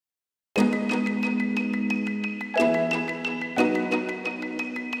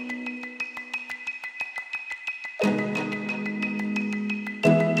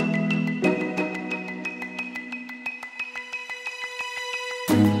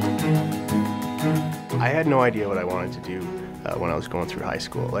I had no idea what I wanted to do when I was going through high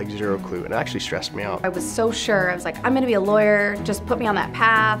school, like zero clue, and it actually stressed me out. I was so sure. I was like, I'm gonna be a lawyer, just put me on that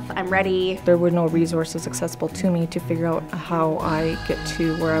path, I'm ready. There were no resources accessible to me to figure out how I get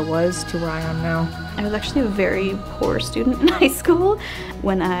to where I was to where I am now. I was actually a very poor student in high school.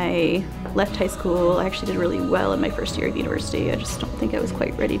 When I left high school, I actually did really well in my first year of university. I just don't think I was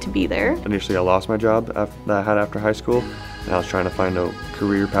quite ready to be there. Initially, I lost my job that I had after high school, and I was trying to find a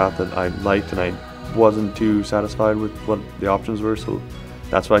career path that I liked, and I wasn't too satisfied with what the options were, so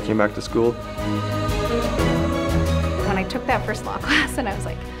that's why I came back to school. When I took that first law class and I was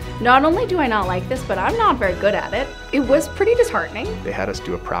like, not only do I not like this, but I'm not very good at it, it was pretty disheartening. They had us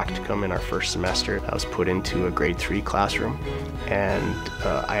do a practicum in our first semester. I was put into a grade 3 classroom, and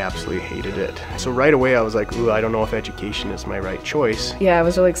I absolutely hated it. So right away I was like, ooh, I don't know if education is my right choice. Yeah, it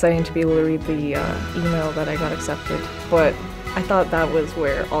was really exciting to be able to read the email that I got accepted, but I thought that was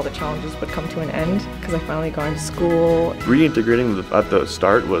where all the challenges would come to an end, because I finally got into school. Reintegrating at the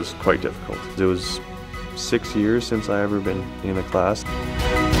start was quite difficult. It was 6 years since I ever been in a class.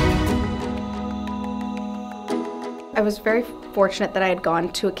 I was very fortunate that I had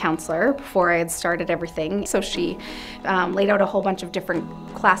gone to a counselor before I had started everything. So she laid out a whole bunch of different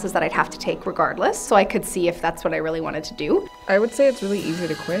classes that I'd have to take regardless, so I could see if that's what I really wanted to do. I would say it's really easy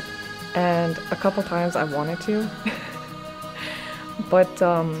to quit, and a couple times I wanted to. But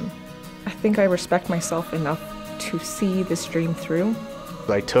I think I respect myself enough to see this dream through.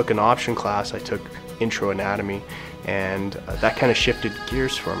 I took an option class, I took intro anatomy, and that kind of shifted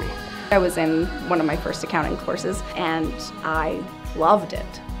gears for me. I was in one of my first accounting courses and I loved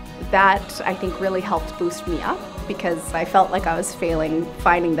it. That, I think, really helped boost me up because I felt like I was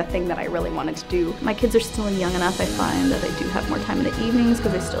finding the thing that I really wanted to do. My kids are still young enough, I find, that I do have more time in the evenings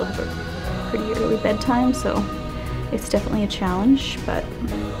because I still have a pretty early bedtime, so it's definitely a challenge, but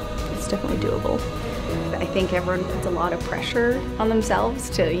it's definitely doable. I think everyone puts a lot of pressure on themselves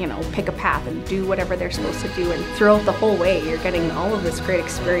to, pick a path and do whatever they're supposed to do, and throughout the whole way you're getting all of this great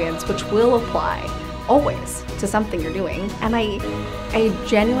experience which will apply always to something you're doing, and I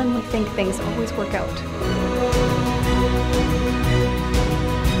genuinely think things always work out.